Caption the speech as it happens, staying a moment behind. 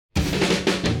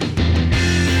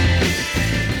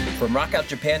From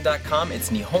rockoutjapan.com,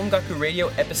 it's Nihongaku Radio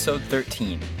episode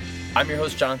 13. I'm your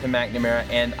host, Jonathan McNamara,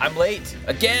 and I'm late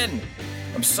again.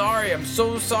 I'm sorry, I'm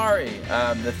so sorry.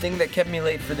 The thing that kept me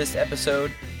late for this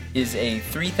episode is a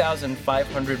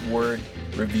 3,500 word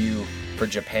review for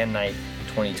Japan Night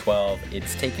 2012.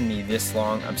 It's taken me this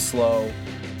long. I'm slow,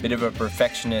 bit of a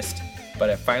perfectionist, but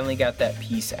I finally got that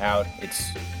piece out. It's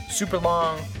super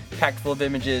long, packed full of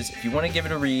images. If you want to give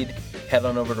it a read, head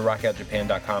on over to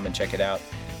rockoutjapan.com and check it out.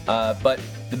 But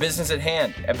the business at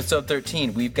hand, episode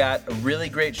 13. We've got a really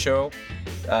great show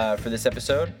for this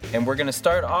episode, and we're going to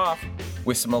start off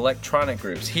with some electronic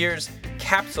groups. Here's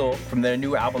Capsule from their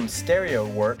new album Stereo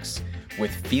Works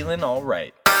with Feelin'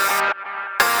 Alright.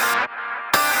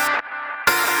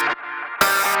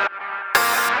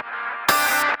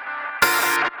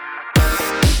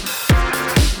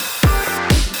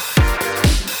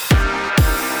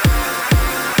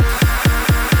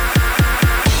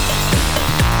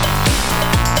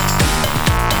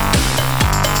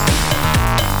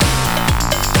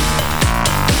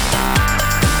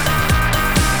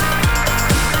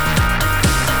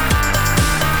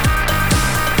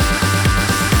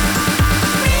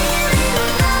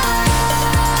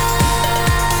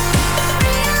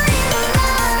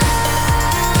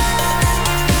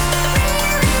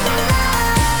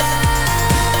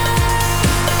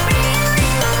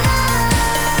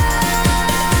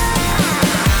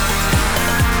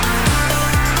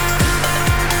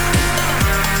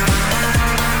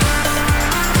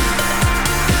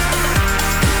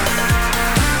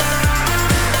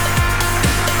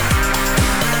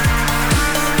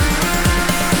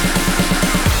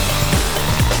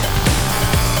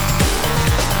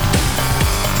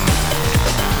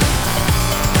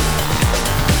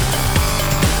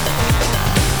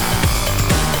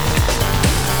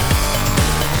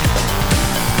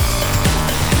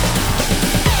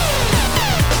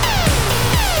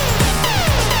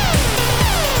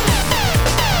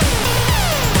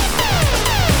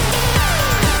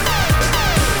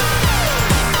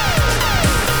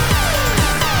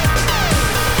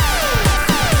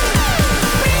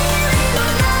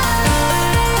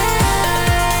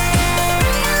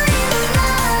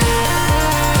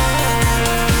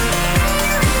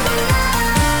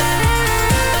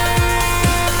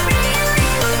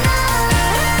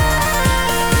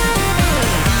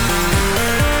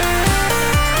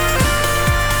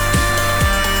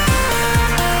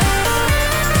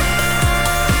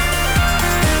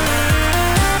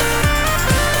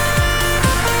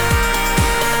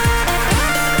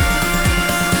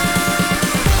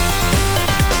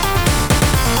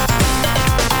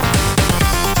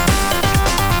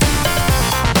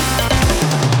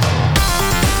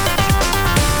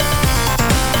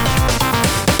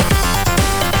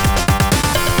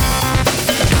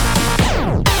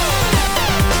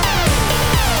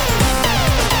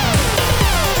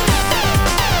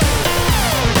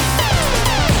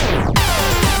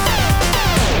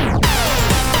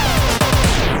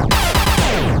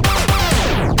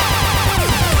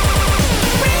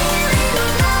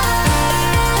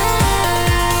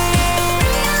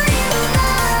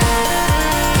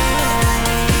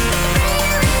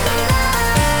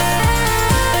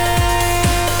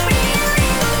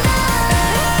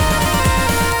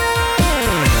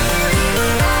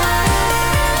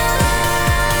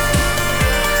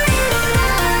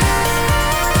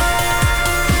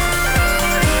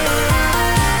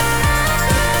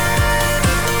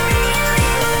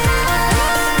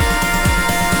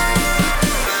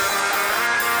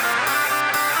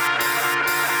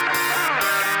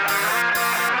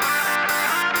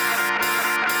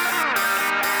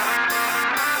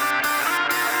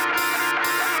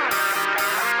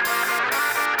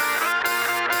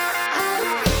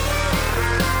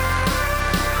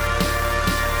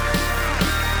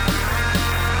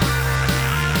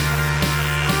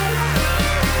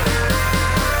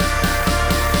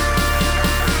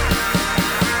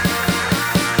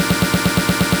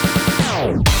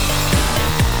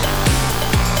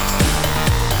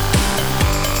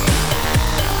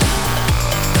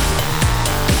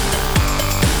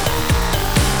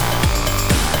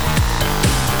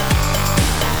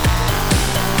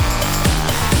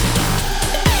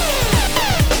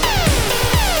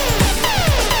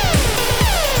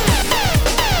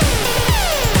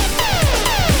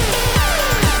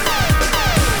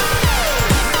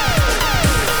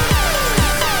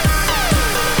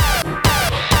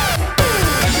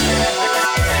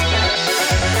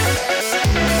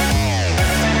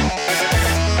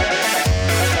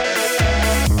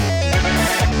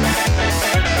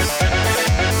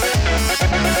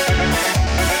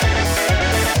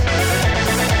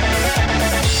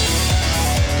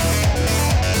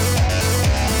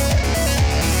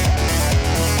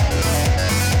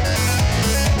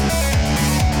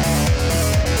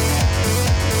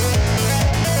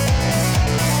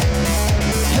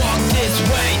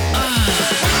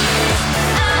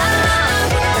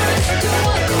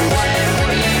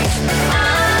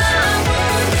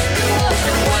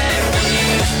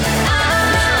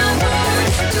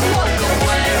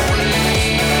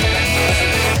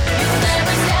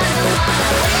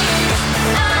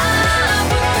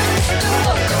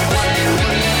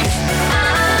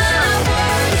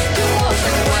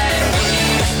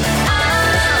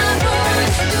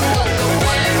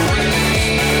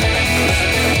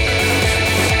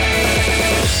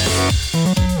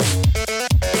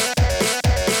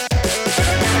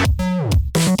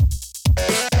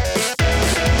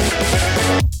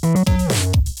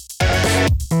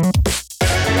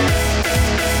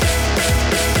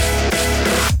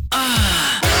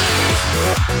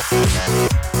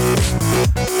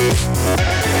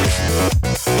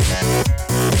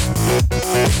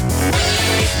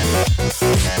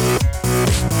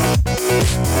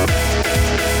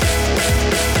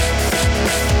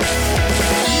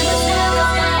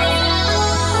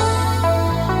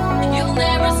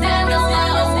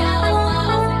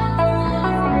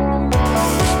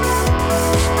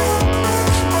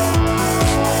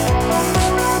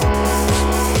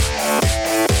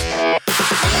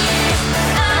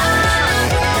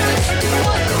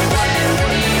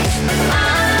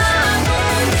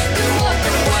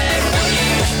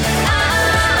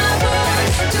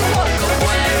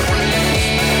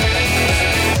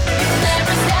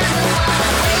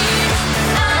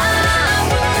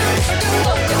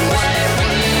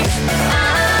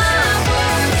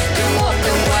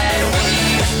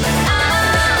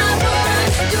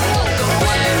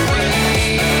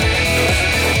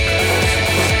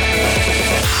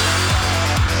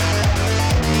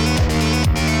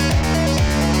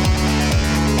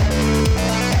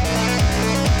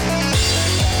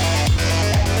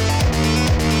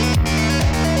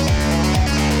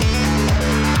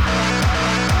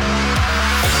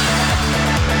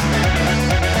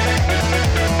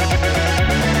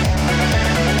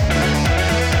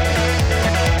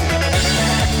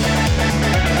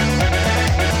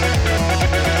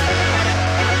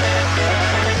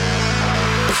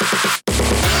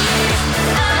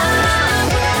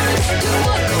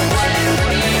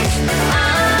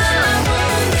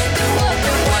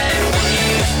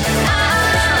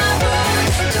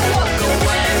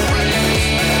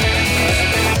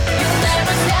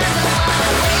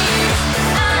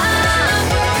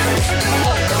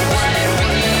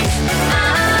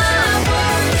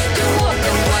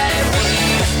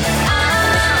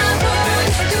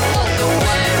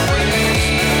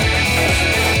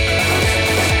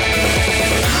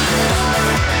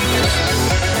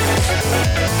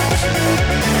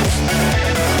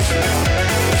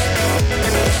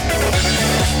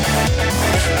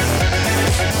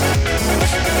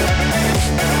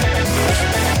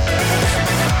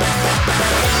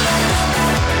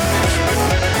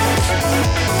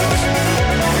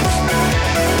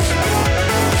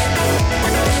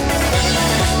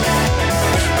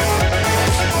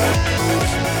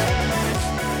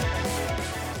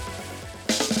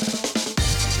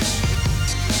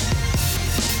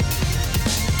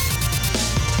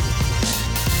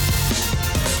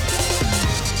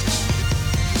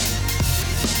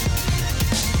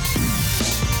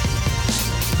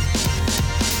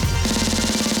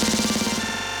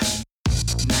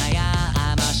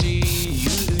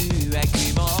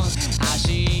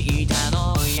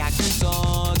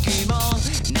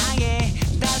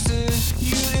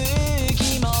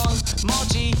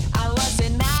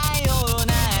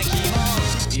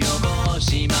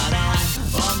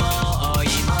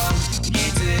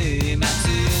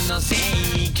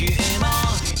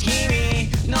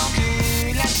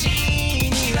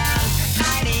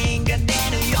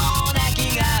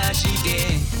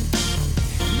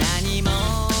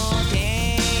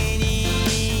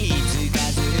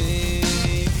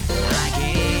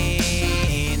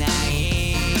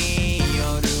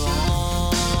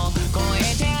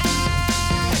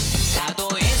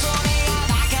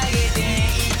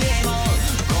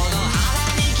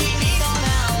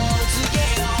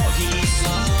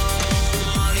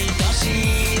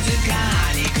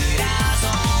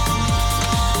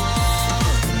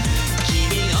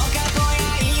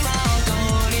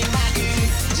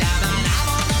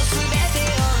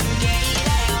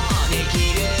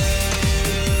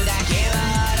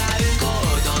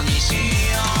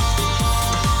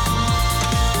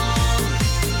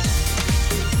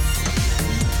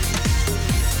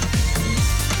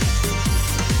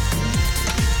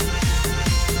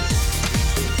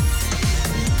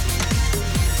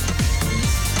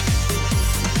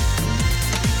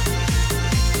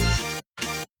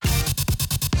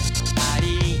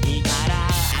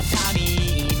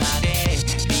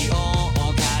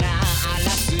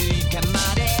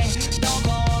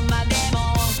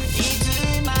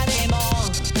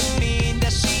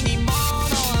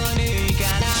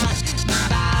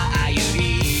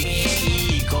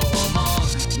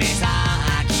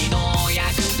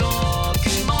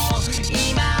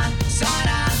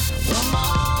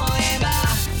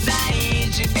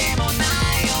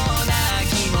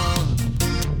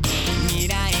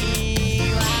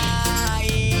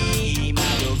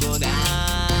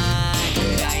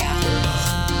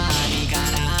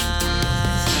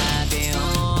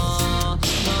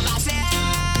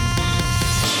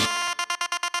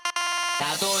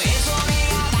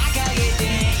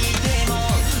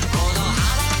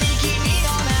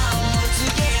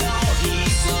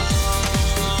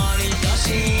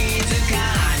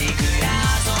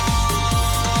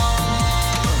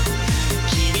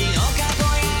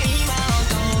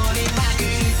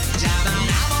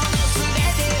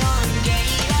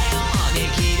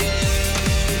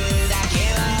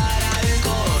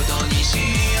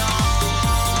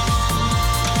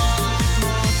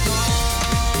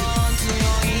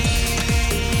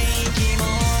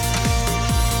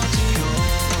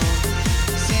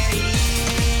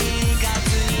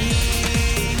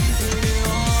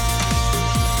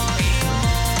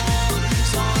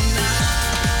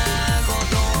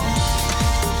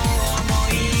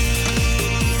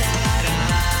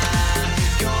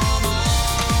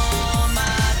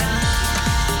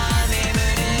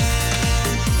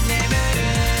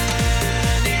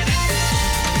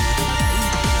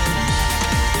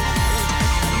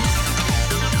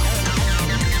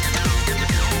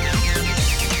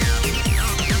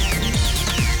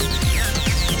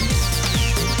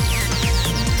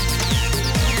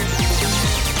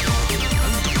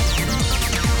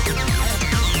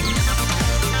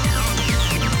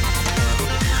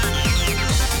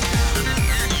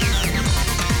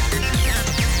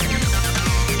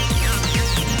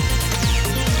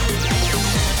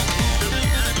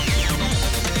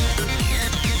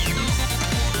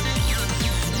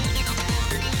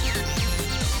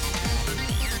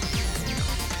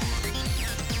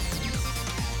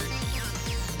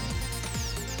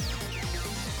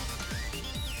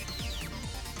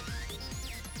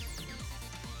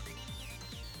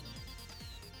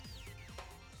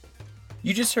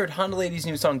 You just heard Honda Lady's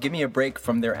new song, Give Me a Break,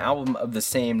 from their album of the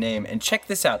same name. And check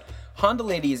this out. Honda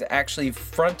Lady is actually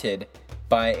fronted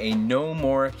by a No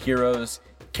More Heroes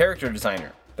character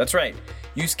designer. That's right.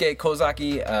 Yusuke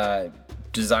Kozaki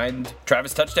designed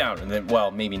Travis Touchdown. And then,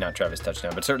 well, maybe not Travis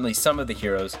Touchdown, but certainly some of the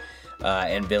heroes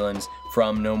and villains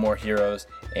from No More Heroes.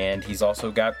 And he's also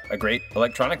got a great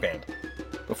electronic band.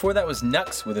 Before that was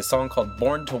Nux with a song called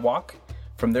Born to Walk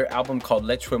from their album called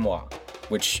Le Moi,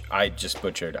 which I just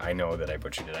butchered. I know that I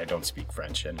butchered it. I don't speak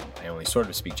French and I only sort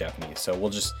of speak Japanese, so we'll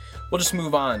just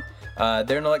move on.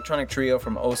 They're an electronic trio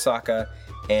from Osaka,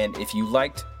 and if you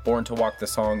liked Born to Walk the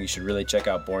song, you should really check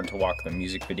out Born to Walk the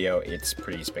music video. It's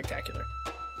pretty spectacular.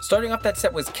 Starting off that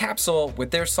set was Capsule with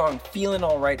their song Feelin'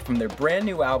 Alright from their brand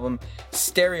new album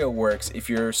Stereo Works. If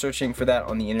you're searching for that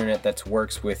on the internet, that's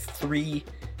Works with 3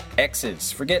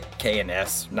 X's. Forget K and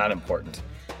S, not important.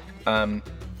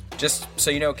 Just so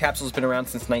you know, Capsule's been around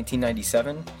since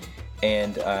 1997,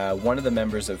 and one of the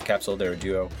members of Capsule, their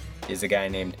duo, is a guy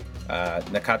named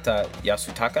Nakata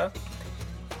Yasutaka.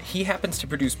 He happens to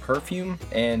produce Perfume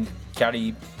and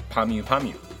Kyari Pamu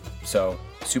Pamu, so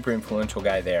super influential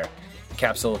guy there.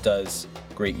 Capsule does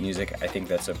great music. I think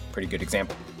that's a pretty good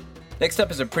example. Next up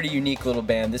is a pretty unique little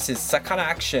band. This is Sakara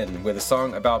Action with a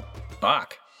song about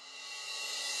Bach.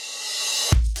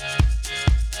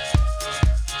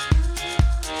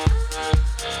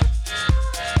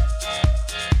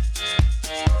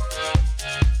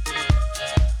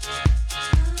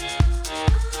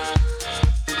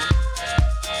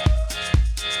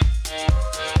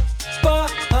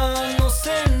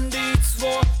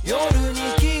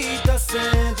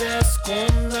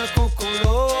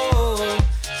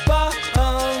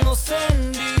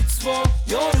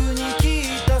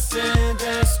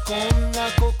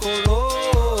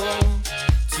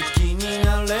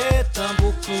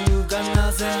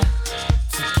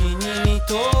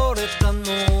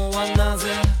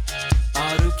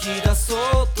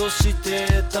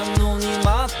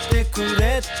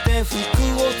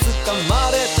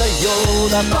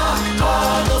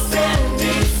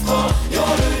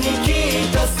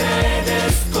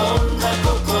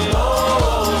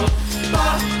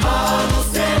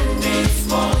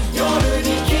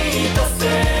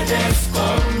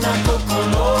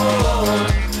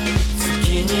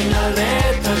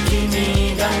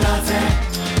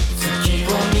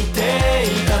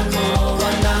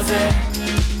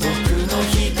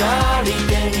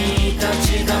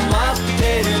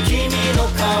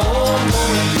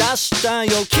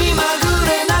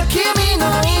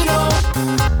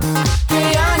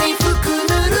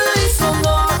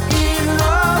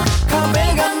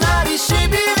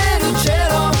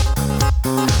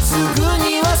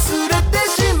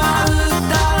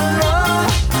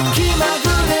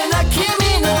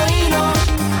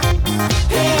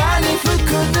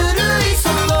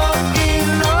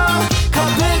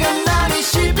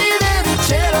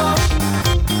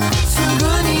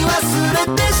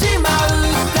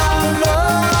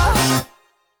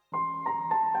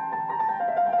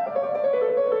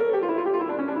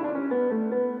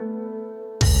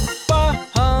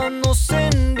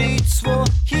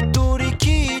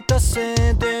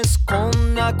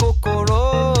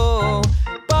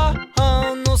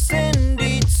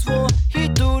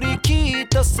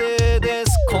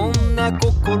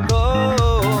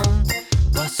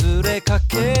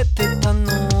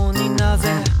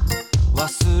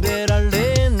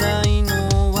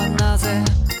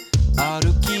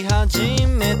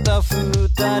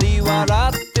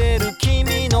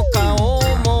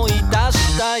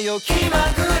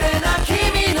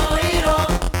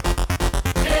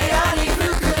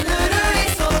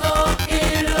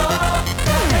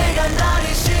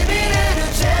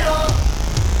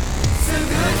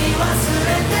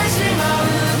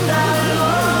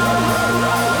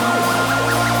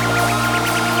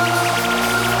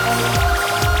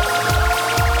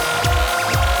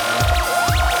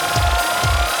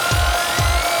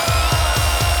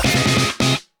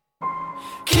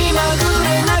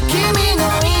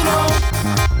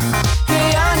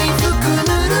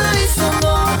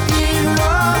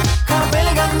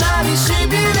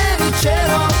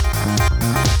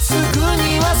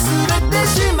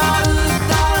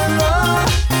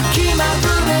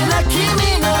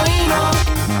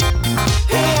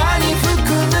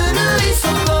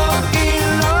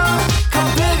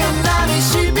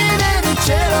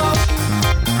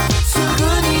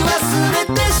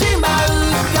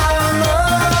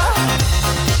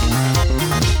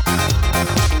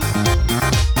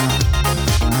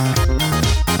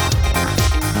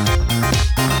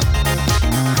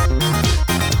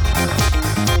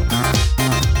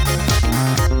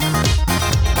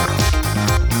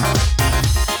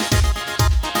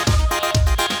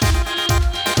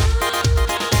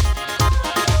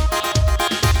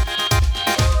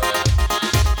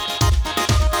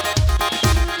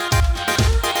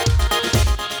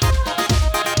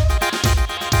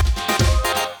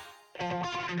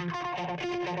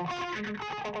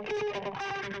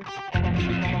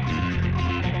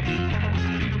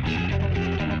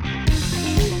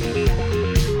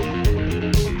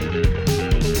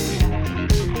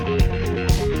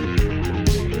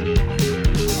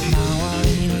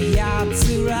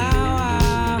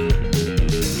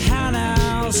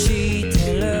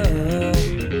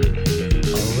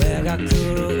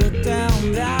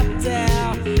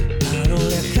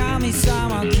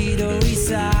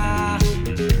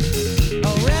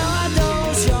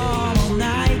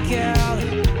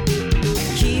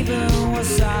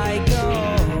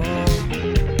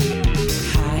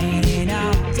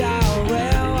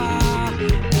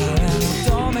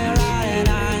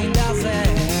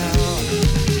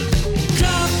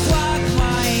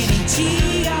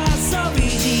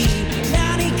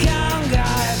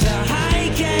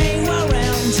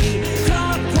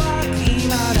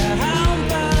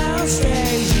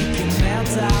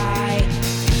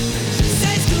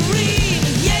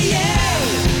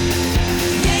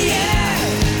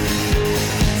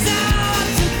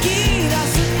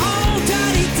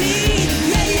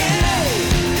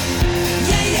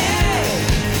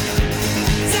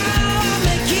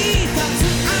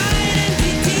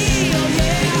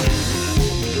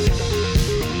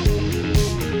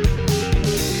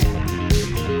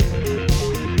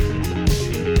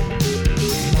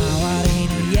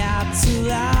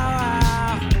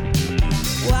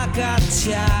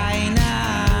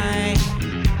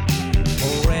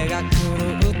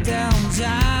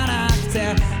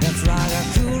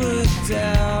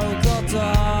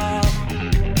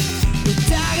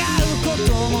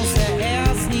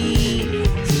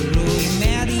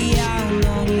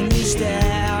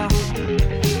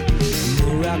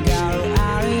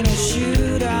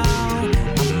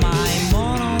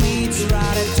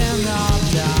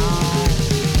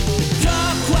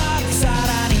 さ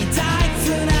らに退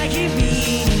屈な日々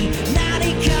に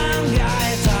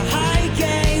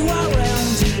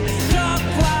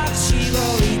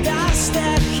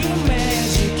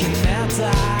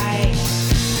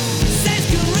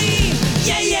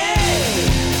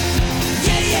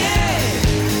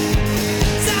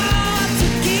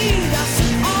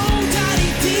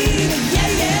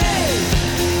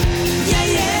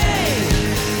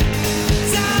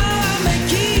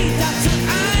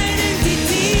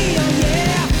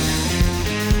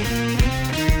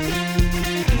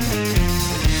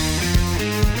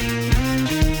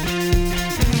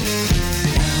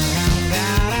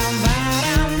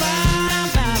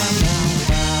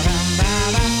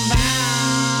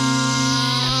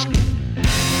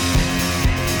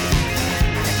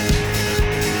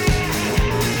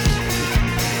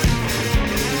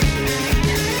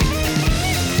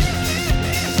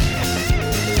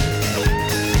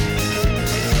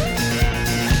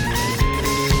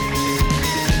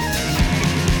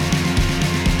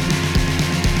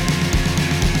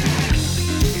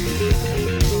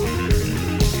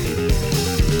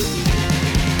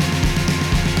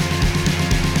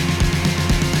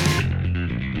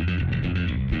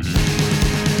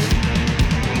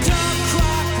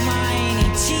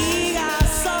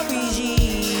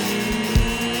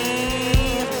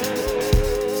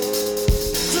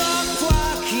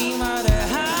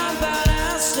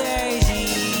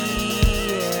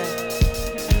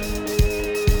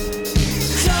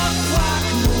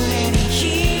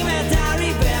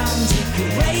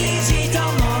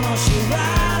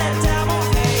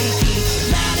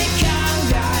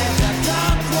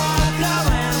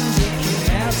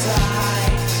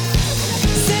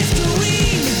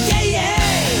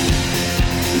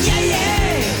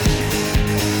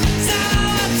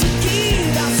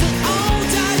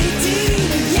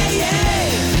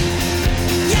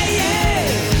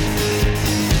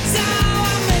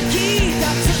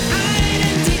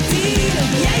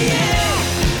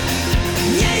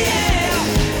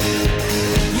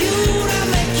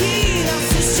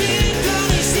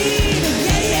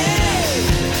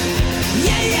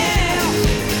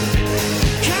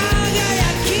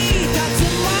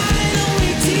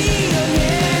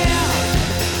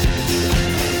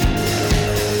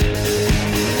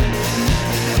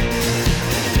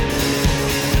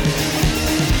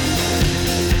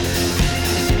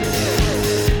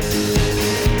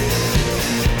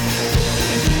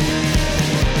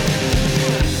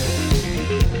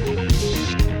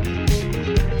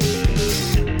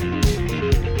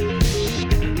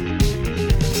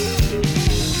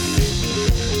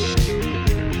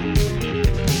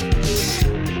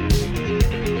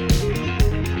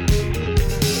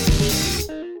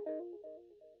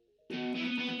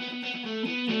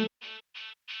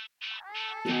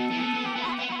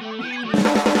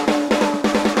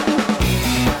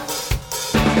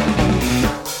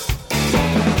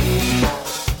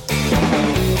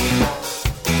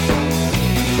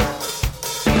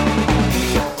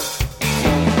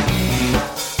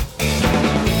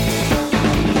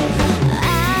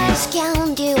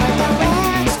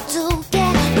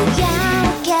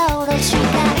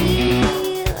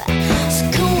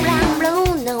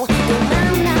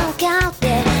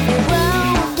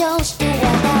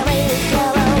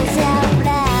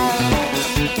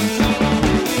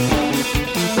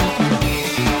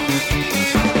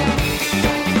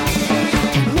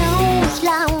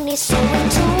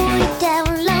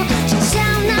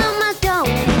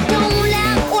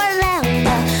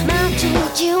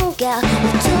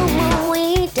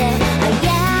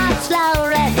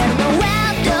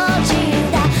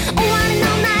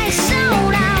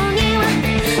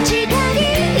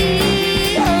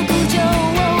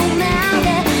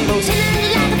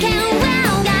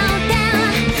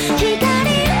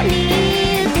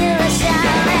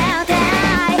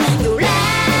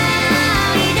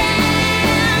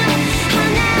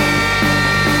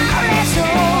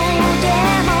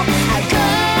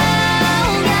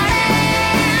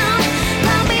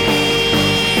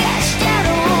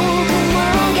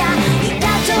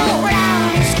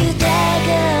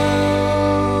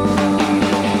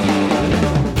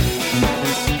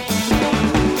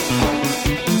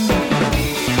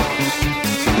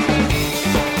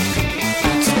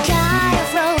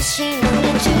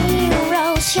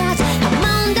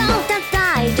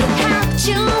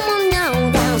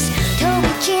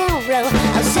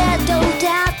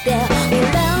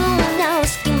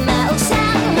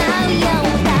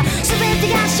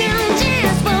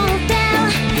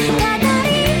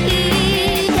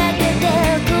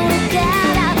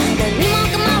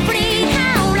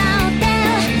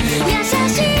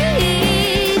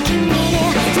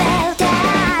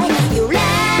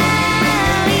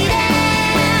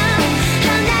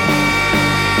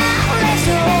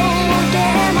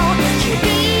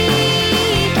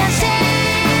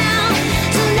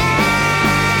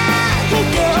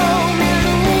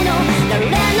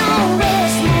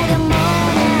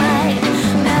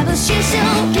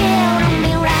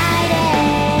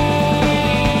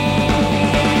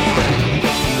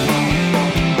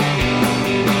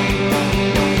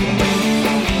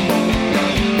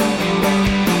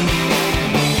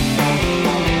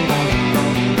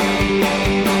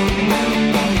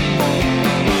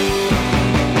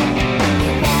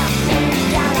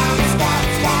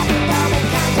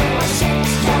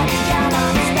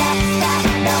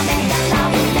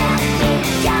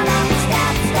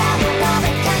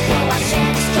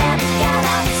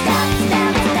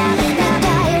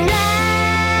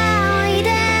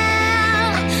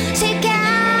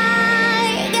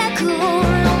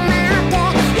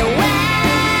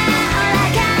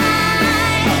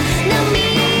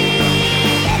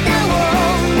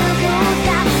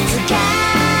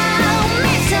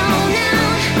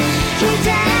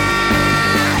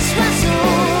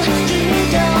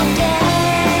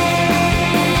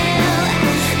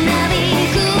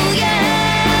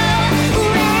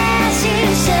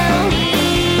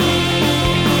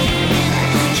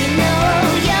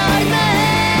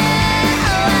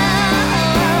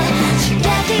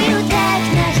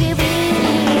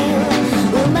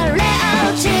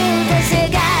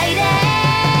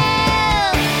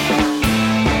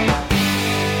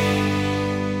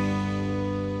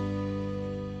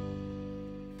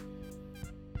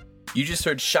You just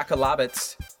heard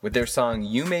Shakalabits with their song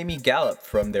You Made Me Gallop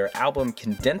from their album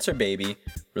Condenser Baby,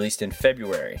 released in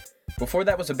February. Before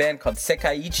that was a band called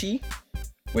Sekaiichi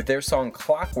with their song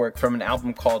Clockwork from an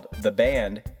album called The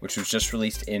Band, which was just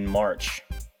released in March.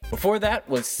 Before that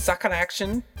was Sakura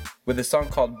Action with a song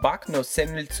called Bak no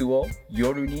Senritsu wo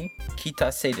Yoru ni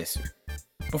Kitasei desu.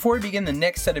 Before we begin the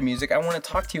next set of music, I want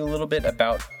to talk to you a little bit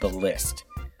about The List.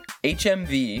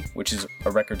 HMV, which is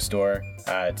a record store,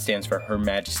 it stands for Her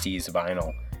Majesty's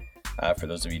Vinyl, for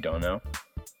those of you who don't know,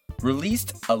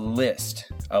 released a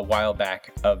list a while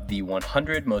back of the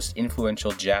 100 most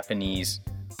influential Japanese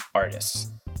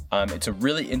artists. It's a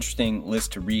really interesting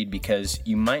list to read because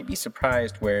you might be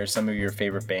surprised where some of your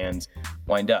favorite bands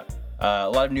wind up. A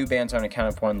lot of new bands aren't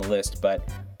accounted for on the list, but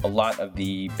a lot of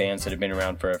the bands that have been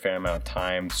around for a fair amount of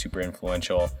time, super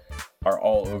influential, are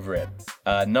all over it.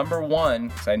 Number one,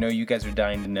 because I know you guys are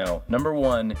dying to know, number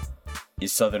one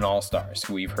is Southern All-Stars,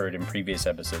 who we've heard in previous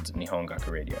episodes of Nihon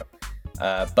Gaku Radio.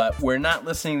 But we're not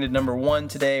listening to number one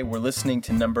today, we're listening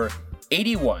to number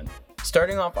 81.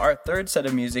 Starting off our third set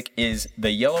of music is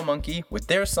The Yellow Monkey with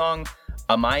their song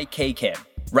Amai Keiken,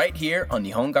 right here on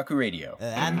Nihon Gaku Radio.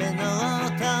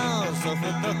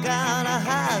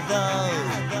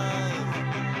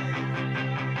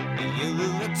 憂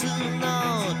鬱の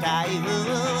台風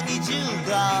20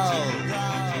号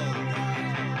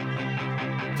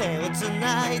手をつ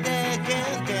ないでケ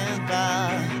ンケンか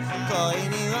恋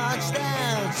に落ちて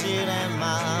ジレンマ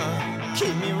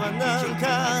君はなんか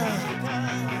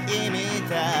意味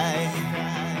たい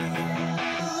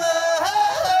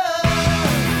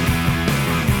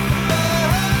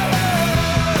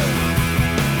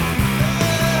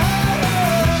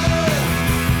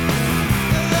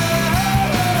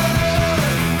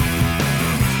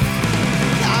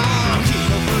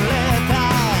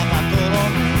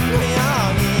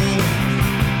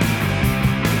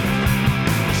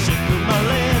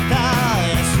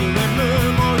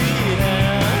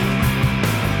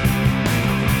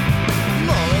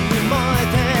も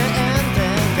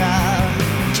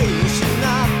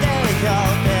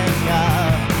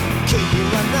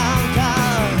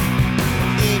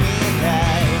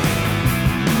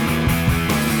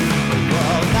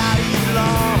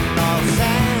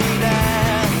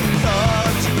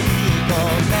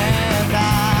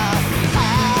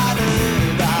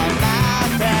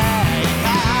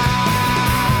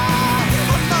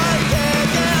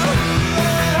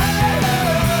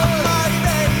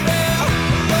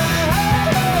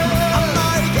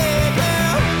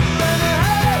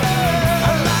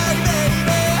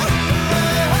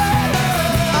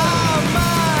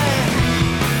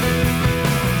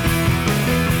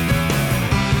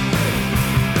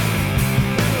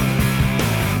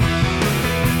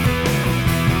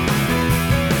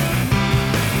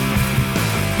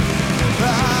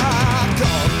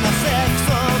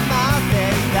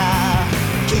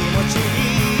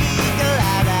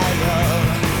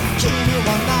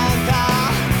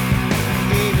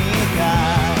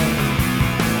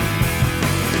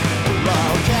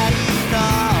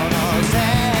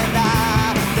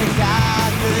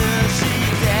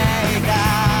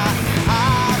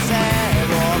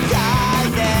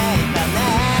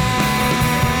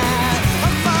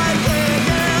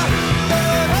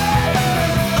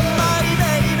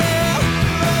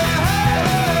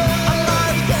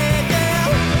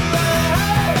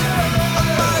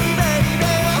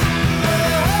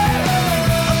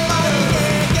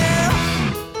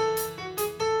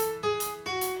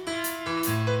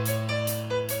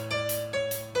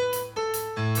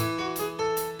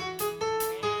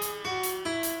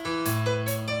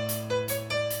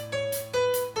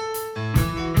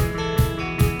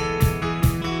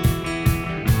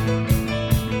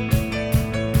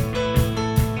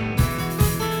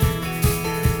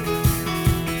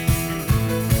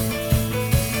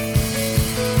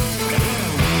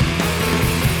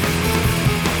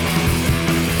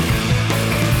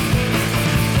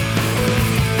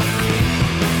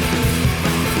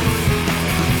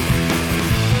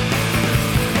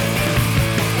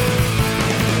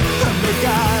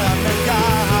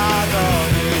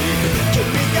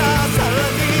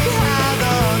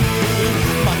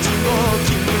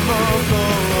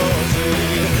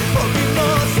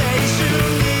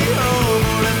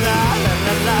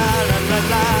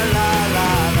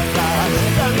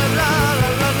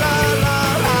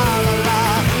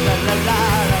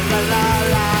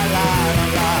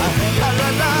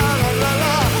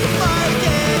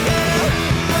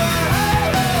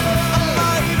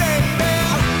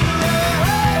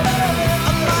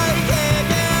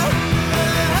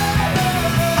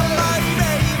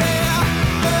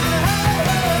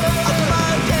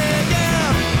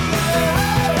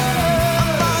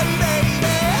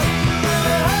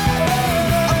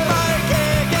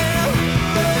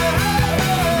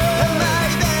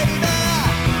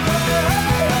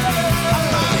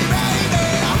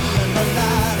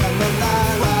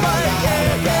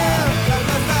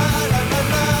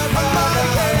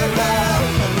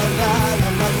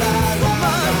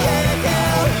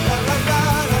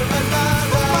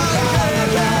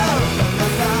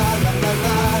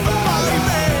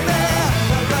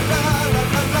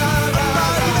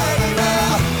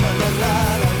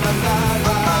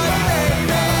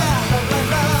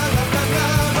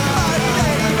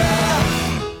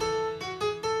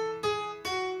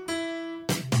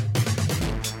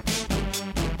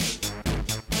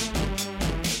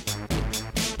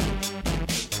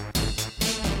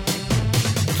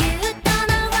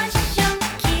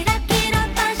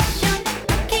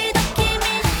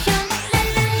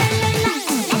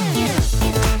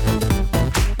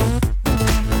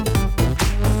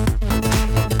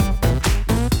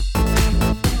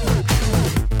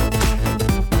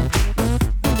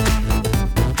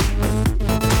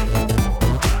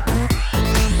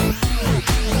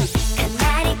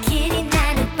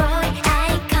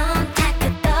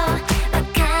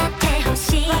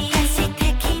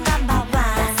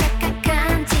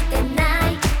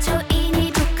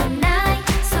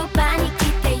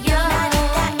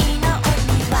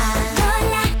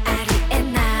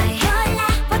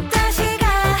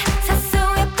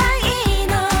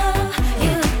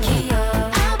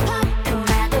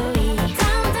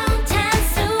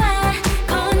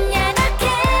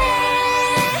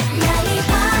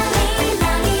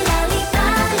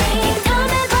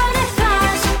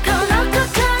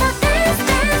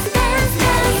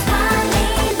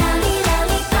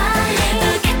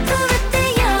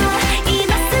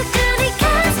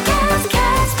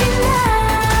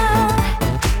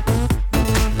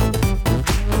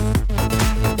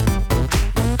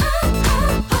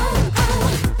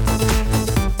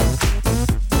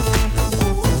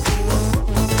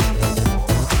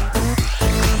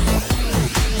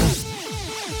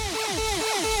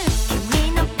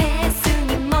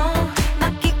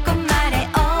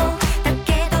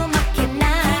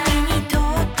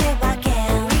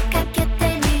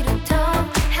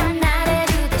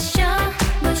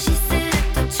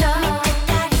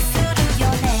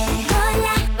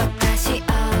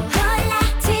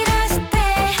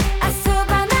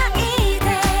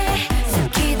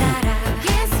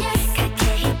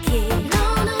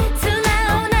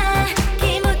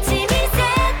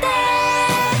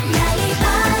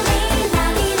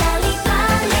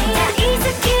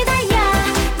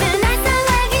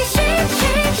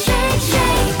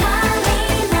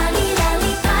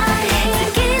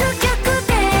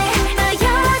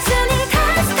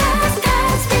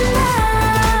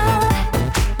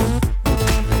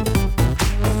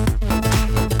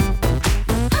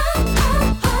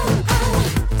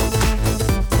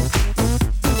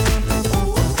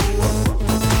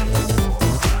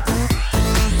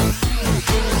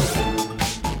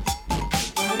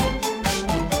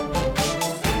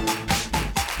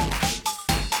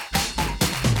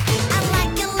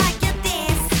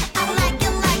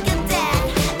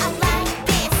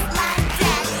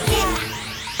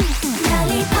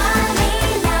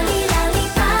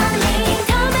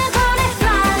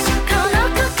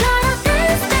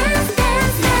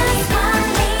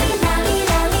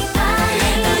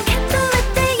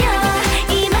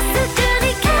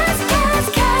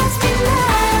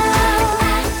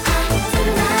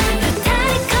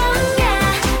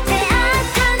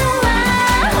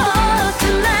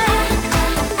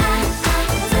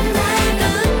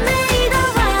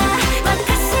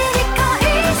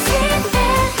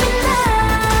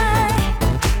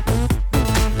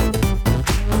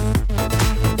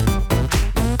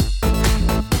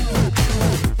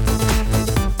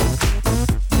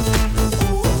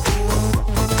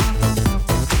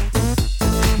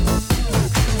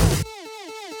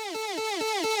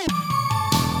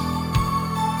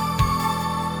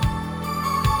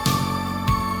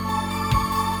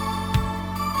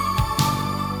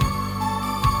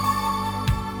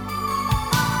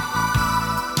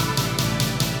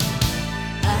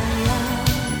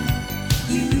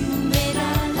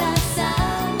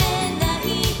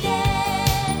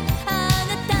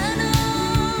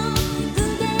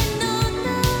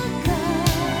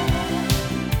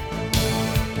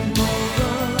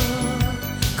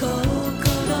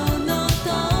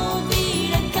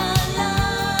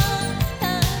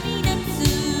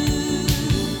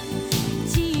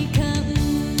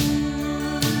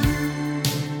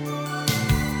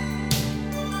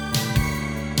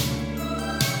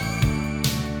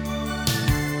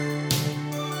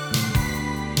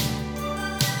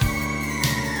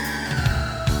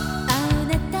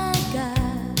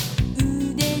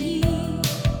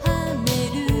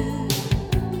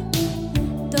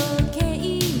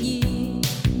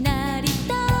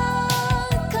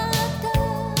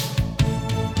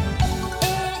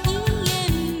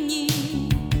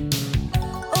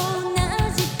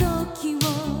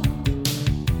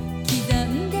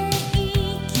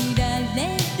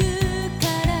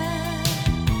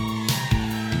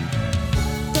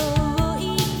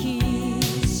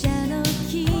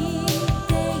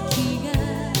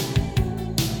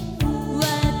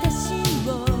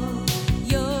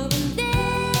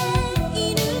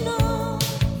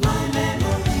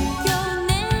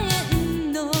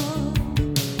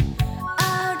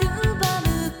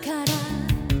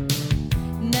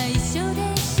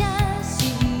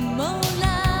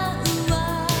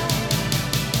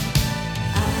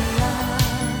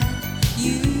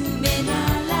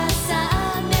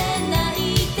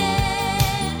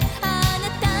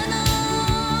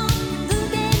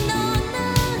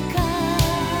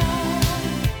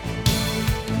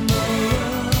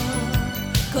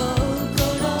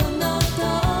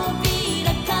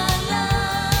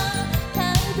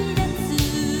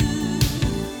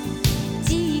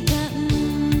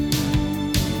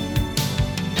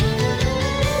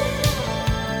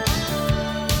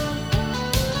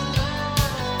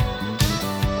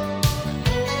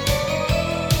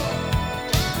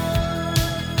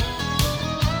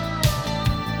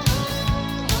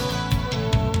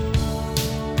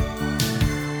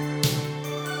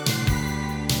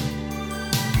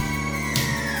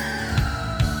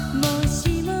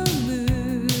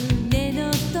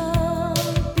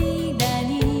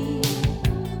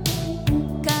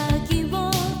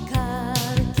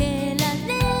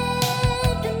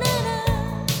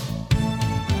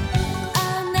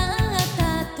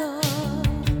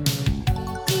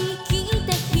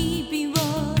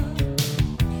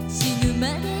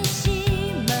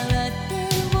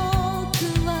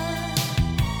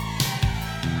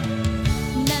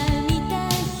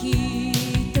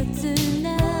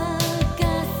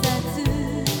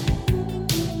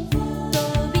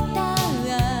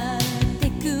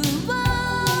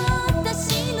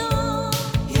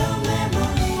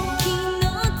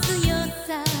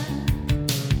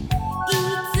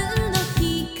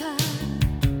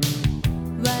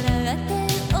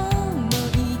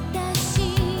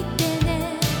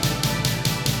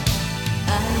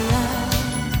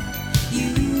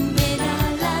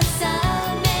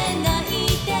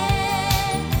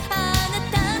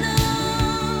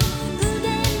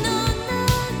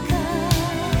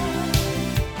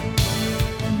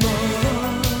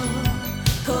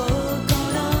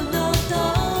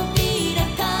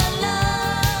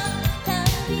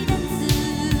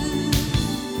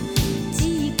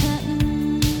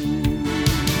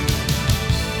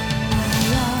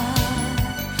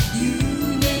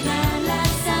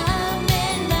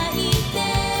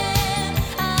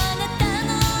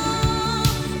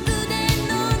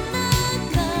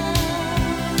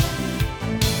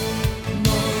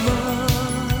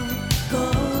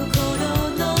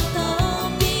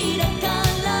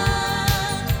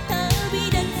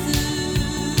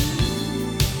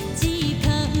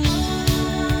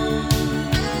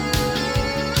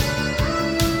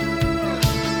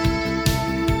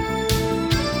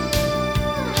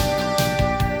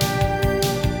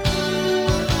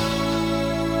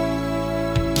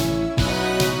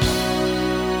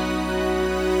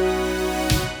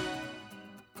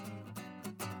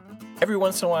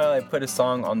once in a while I put a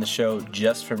song on the show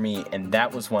just for me, and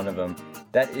that was one of them.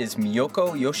 That is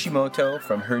Miyoko Yoshimoto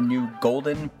from her new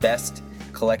Golden Best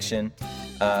collection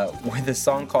with a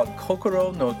song called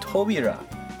Kokoro no Tobira.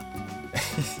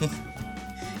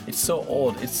 It's so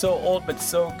old, but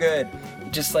so good.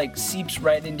 It just like seeps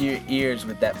right into your ears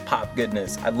with that pop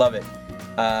goodness. I love it.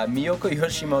 Miyoko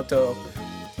Yoshimoto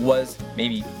was,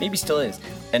 maybe still is,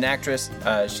 an actress.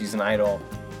 She's an idol,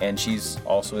 and she's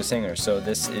also a singer. So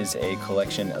this is a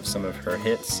collection of some of her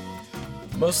hits,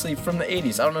 mostly from the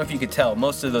 80s. I don't know if you could tell,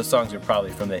 most of those songs are probably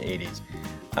from the 80s.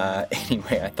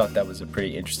 Anyway, I thought that was a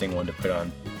pretty interesting one to put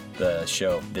on the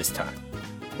show this time.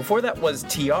 Before that was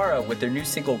T-ara with their new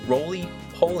single Roly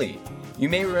Poly. You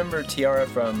may remember T-ara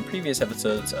from previous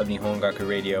episodes of Nihongaku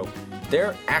Radio.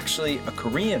 They're actually a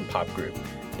Korean pop group,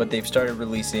 but they've started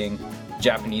releasing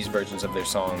Japanese versions of their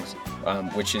songs,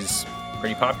 which is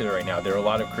pretty popular right now. There are a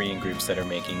lot of Korean groups that are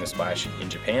making a splash in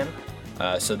Japan,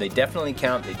 so they definitely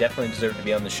count. They definitely deserve to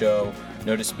be on the show.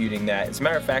 No disputing that. As a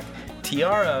matter of fact,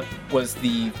 T-ara was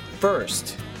the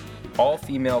first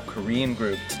all-female Korean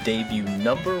group to debut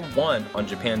 #1 on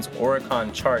Japan's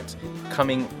Oricon charts,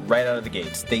 coming right out of the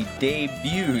gates. They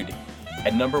debuted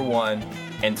at #1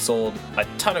 and sold a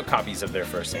ton of copies of their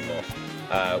first single,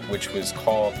 which was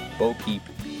called Bo Peep,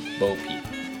 Bo Peep.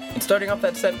 And starting off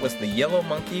that set was the Yellow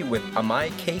Monkey with Amai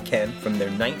Keiken from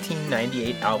their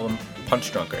 1998 album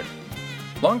Punch Drunkard.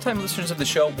 Longtime listeners of the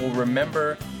show will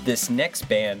remember this next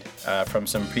band from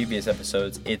some previous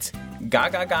episodes. It's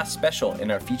Gagaga Special in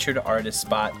our featured artist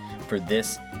spot for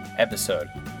this episode.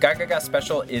 Gagaga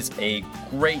Special is a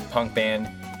great punk band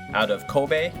out of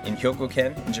Kobe in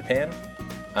Hyogo-ken in Japan.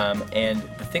 And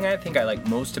the thing I think I like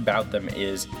most about them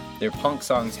is their punk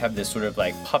songs have this sort of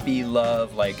like puppy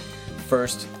love, like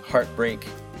first heartbreak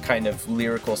kind of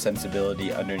lyrical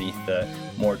sensibility underneath the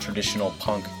more traditional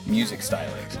punk music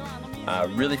stylings.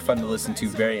 Really fun to listen to,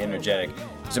 very energetic.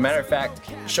 As a matter of fact,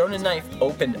 Shonen Knife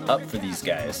opened up for these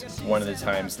guys one of the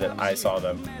times that I saw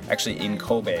them, actually in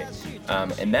Kobe.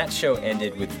 And that show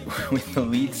ended with the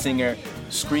lead singer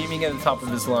screaming at the top of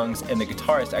his lungs and the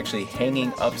guitarist actually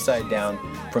hanging upside down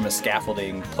from a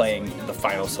scaffolding playing the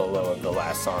final solo of the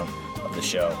last song of the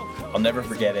show. I'll never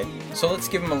forget it. So let's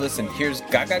give them a listen. Here's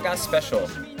Gagaga Special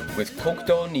with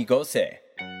Kokuto Nigose.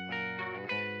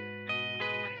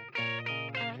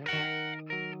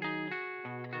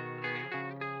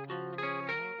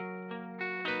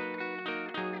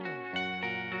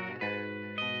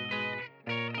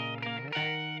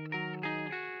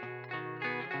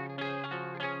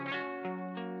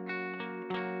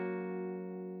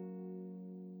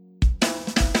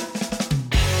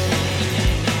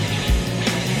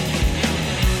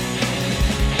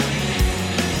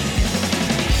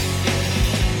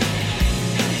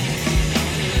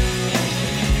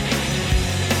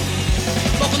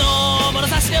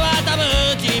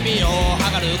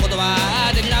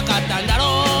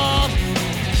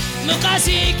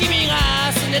 昔君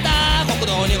が住んでた国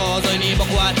道2号沿いに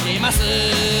僕は来ています。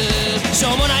し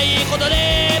ょうもないこと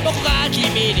で僕が君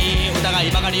に疑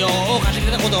いばかりをかけ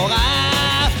てたことが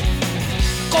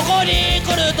ここに来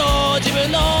ると自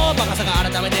分のバカさが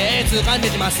改めて痛感で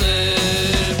きます。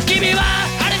君は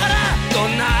あれからど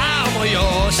んな思い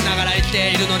をしながら生きて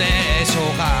いるのでしょ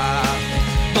うか。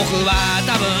僕は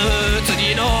多分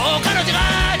次の彼女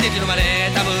ができるまで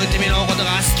多分君のこと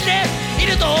が好きでい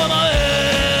ると思う。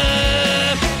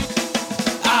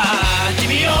ああ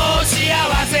君を幸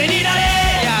せになれ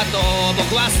やっと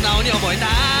僕は素直に思えた。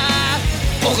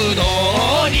国道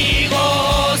2号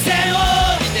線を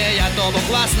見てやっと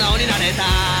僕は素直になれた。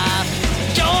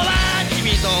今日は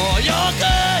君とよく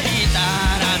行った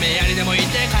ラーメン屋にでも行っ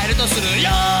て帰るとするよ。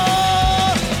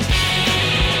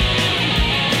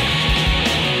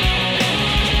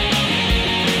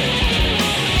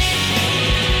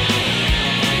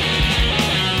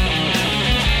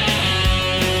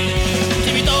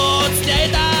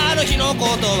日の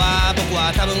ことは僕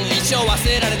は多分一生忘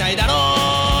れられないだろ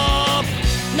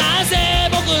う。なぜ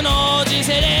僕の人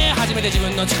生で初めて自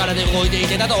分の力で動いてい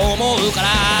けたと思うから。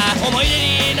思い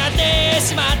出になって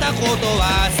しまったこと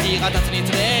は月が経つに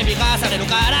つれ美化される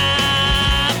か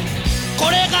ら。こ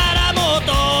れからもっ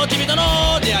と君と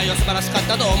の出会いは素晴らしかっ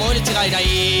たと思うに違いな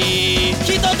い。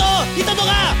人と人と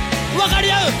が分か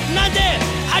り合うなんて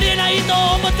ありえないと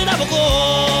思ってた僕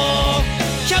を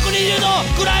120度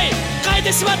くらい変え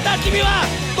てしまった君は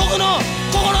僕の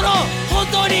心の本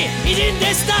当に偉人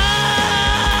でした。あ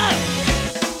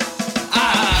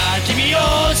あ君を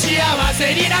幸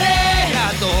せになれ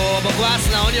やっと僕は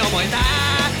素直に思えた。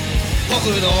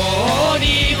国道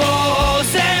2号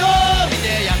線を見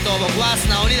てやっと僕は素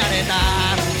直になれた。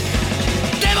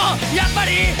でもやっぱ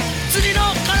り次の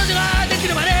彼女ができ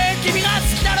るまで君が好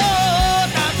きだろう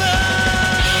多分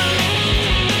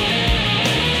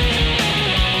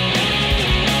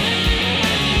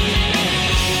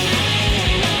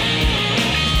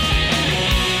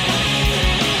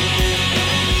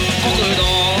国道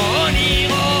2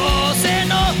号線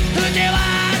の風景は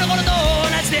あの頃と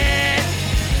同じで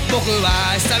僕は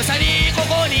久々にこ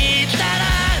こに来たら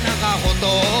なんかほっと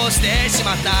してし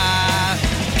まった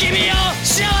君を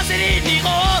幸せに2号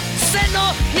線の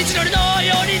道のりの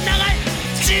ように長い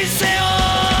人生を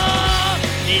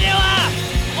いいねは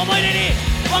思い出に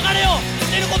別れを捨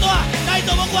てることはない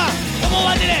と僕は思う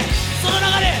わけでその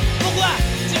中で僕は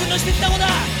自分のしてきたこと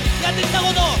やってきた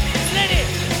ことを常に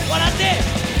笑って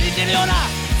生きてるような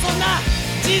そんな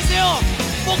人生を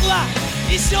僕は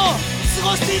一生過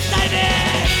ごしていきたい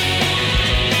ね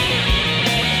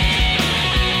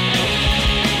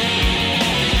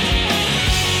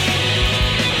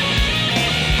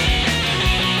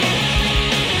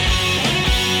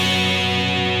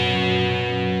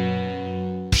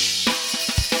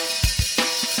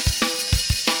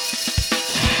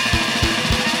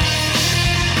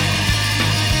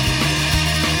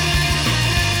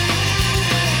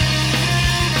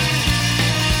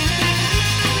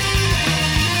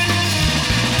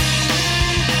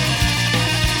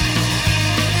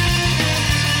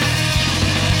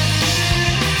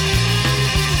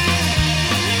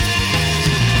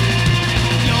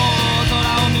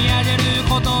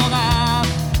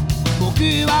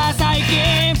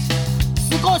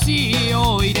少し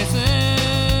多いです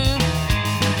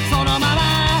そのま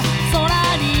ま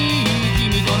空に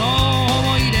君との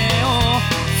思い出を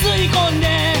吸い込んで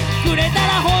くれた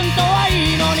ら本当は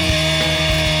いいのに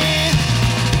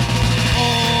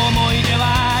思い出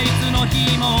はいつの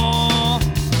日も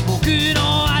僕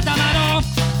の頭の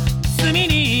隅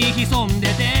に潜んで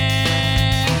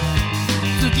て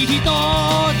月日と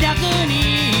逆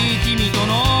に君と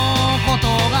のこと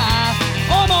が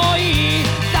思い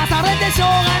出されてしょう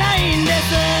がないんで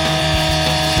す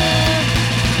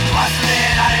忘れ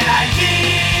られない日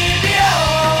々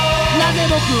をなぜ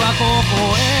僕はこ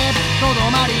こへとど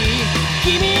まり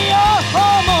君を思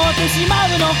ってしまう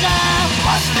のか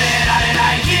忘れられ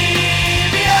ない日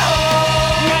々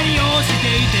を何をし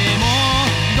ていても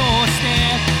どうして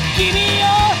君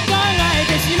を考え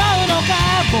てしまうのか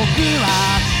僕は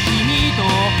君と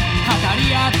語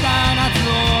り合った夏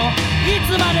をい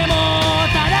つまでも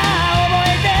ただ覚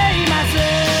えています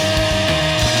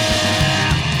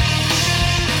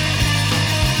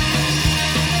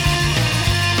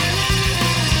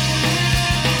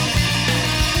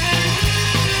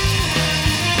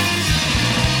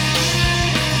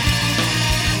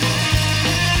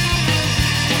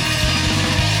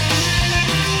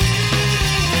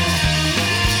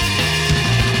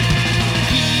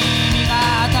君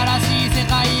が新しい世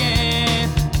界へ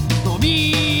飛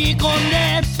び込ん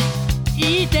で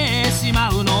いてしま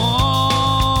う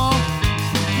の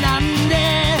なんで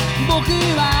僕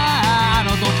はあ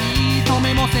の時止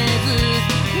めもせず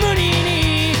無理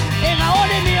に笑顔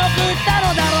で見送った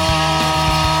のだろ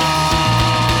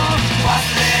う忘れ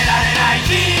られない日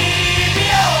々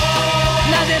を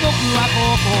なぜ僕はこ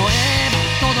こへ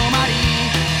とどまり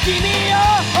君を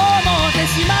思って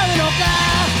しまうのか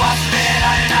忘れ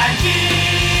られない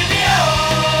日々を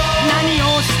何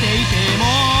をしていても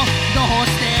どう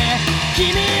して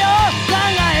君を考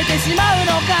えてしまう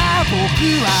のか僕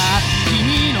は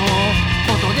君の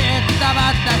ことでくたば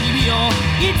った日々を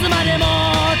いつまでも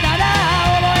ただ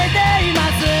覚えていま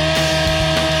す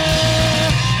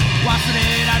忘れ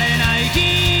られない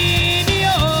日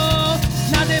々を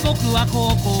なぜ僕は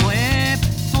ここへ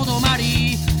とどま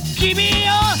り君を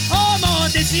思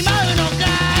ってしまうのか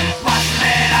忘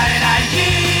れられない日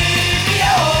々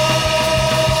を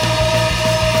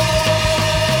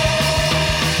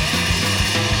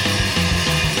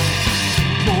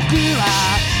僕は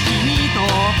君と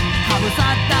かぶさっ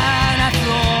た夏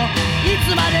をい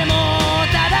つまでも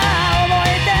ただ覚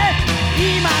え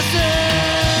ています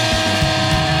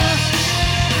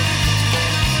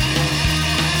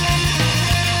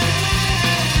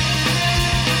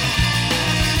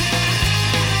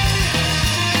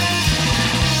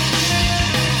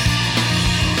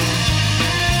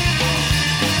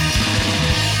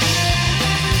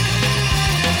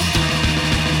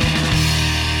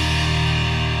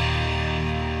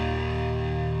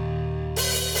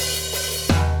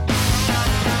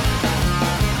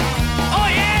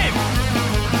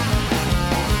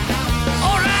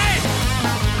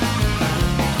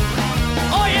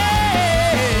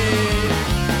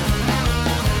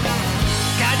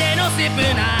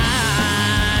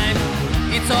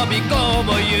It's all because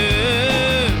of you.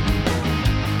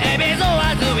 Every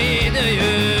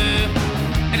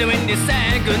にせん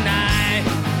くない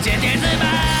ジェジェズバー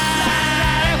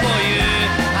for you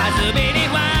弾みに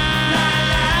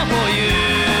は for you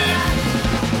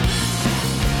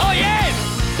Oh yeah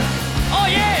Oh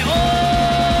yeah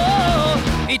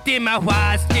oh It in my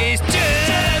first kiss too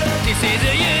This is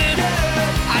you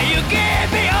Are you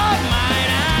give me all my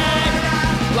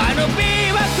life Wanna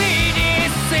be what we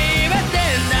need See what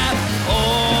then now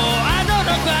Oh I don't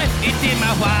know why It in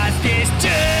my first kiss too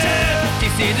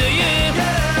This is you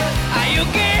Are you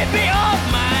give me all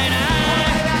my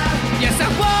life Yes I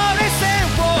wanna say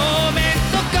moment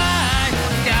to cry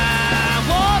Yeah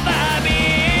over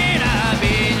me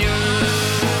loving you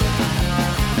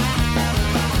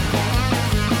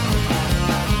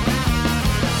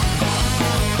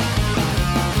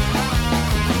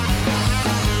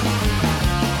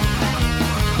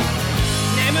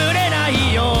眠れな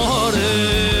い夜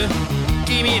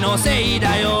君のせい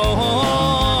だよ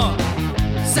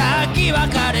さっき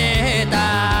別れ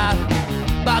た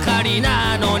ばかり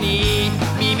なのに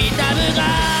耳たぶが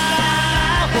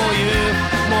For you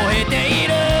燃えてい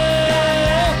る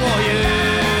For you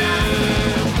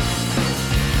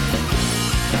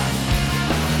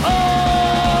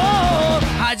Oh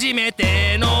初め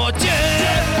てのチュー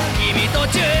君と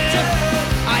チュー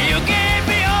Are you give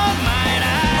me all my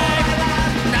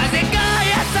life なぜか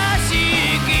優しい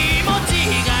気持ち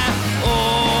が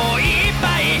おいっ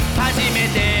ぱい初め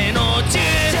てのチュー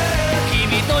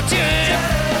君とチュー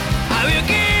I will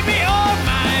give me all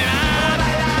my love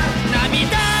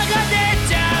涙が出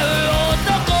ちゃう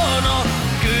男の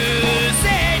く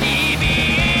せに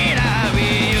Be love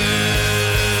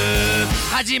you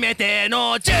初めて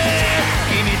のチュー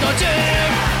君とチュー I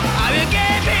will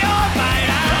give me all my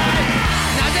life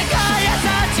なぜか優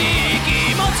しい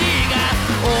気持ちが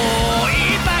お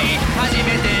いっぱい初め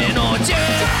てのチュー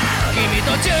君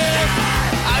とチュー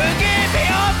I will give me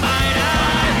all my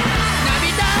life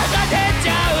涙が出ち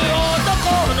ゃう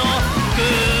男のく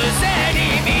せ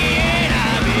に Be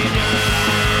loving you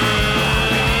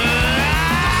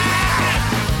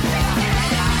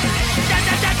チャチャ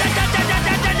チャチャチャチャチャチャチ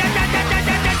ャチャチャチャチ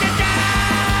ャチャチャ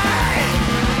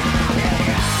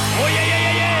Oh yeah yeah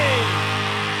yeah yeah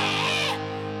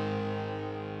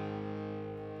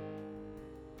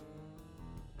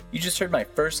You just heard my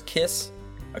first kiss,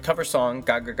 a cover song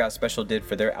Gaga Special did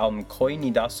for their album Koi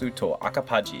ni Dasu to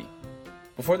Akapaji.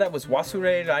 Before that was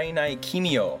Wasure Rainai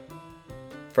Kimio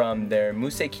from their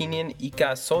Musekinin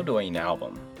Ika Sodoin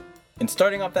album. And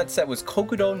starting off that set was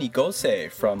Kokudo ni Gose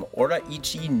from Ora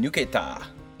Ichi Nuketa.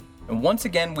 And once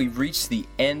again, we've reached the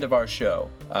end of our show.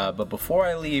 But before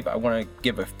I leave, I want to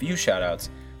give a few shout outs.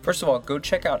 First of all, go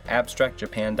check out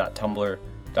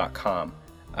abstractjapan.tumblr.com.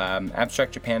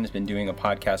 Abstract Japan has been doing a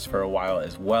podcast for a while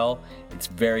as well. It's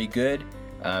very good.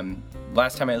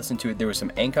 Last time I listened to it, there was some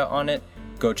Anka on it.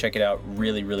 Go check it out.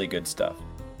 Really, really good stuff.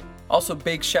 Also,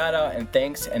 big shout out and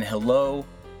thanks and hello.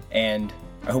 And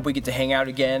I hope we get to hang out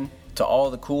again to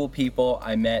all the cool people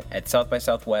I met at South by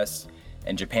Southwest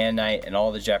and Japan Night and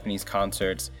all the Japanese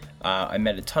concerts. I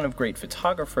met a ton of great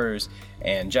photographers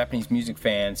and Japanese music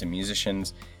fans and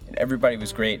musicians, and everybody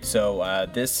was great. So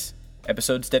this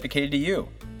episode's dedicated to you.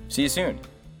 See you soon.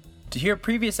 To hear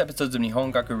previous episodes of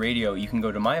Nihongaku Radio, you can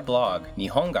go to my blog,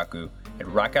 Nihongaku, at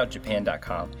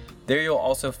rockoutjapan.com. There you'll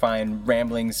also find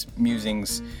ramblings,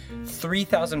 musings,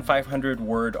 3,500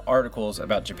 word articles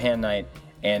about Japan Night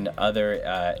and other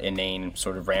inane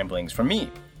sort of ramblings from me.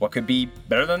 What could be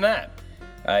better than that?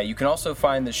 You can also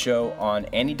find the show on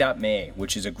Annie.me,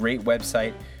 which is a great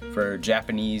website for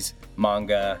Japanese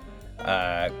manga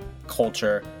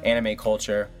culture, anime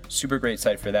culture. Super great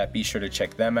site for that. Be sure to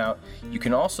check them out. You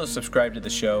can also subscribe to the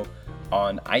show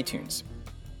on iTunes.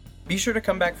 Be sure to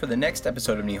come back for the next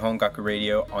episode of Nihongaku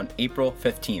Radio on April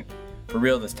 15th. For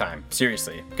real this time.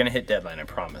 Seriously. Gonna hit deadline, I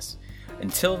promise.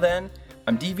 Until then,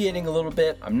 I'm deviating a little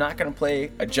bit. I'm not gonna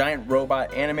play a giant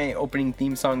robot anime opening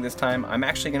theme song this time. I'm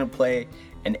actually gonna play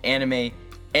an anime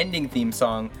ending theme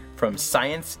song from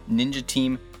Science Ninja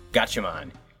Team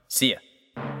Gatchaman. See ya.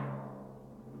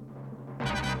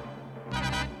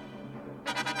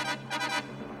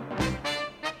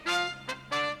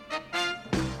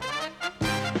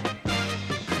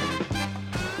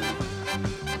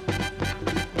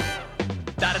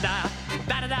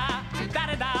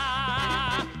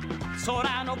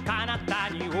 空の彼方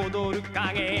に踊る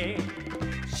影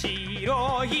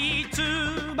白い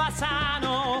翼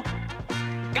の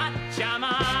ガッチャマ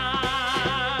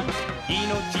ン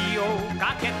命を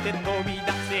かけて飛び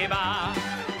出せば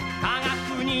科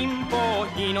学忍法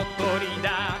火の鳥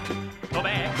だ飛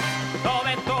べ飛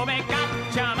べ飛べガッ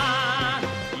チャマン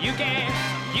行け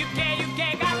行け行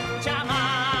けガッチャ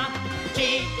マン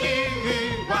地球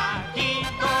は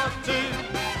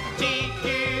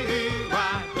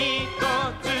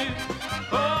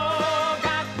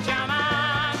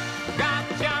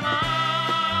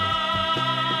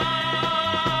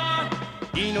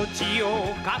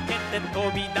かけて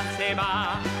飛び出せ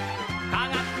ば科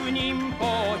学忍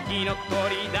法火の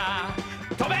鳥だ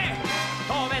飛べ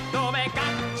飛べ飛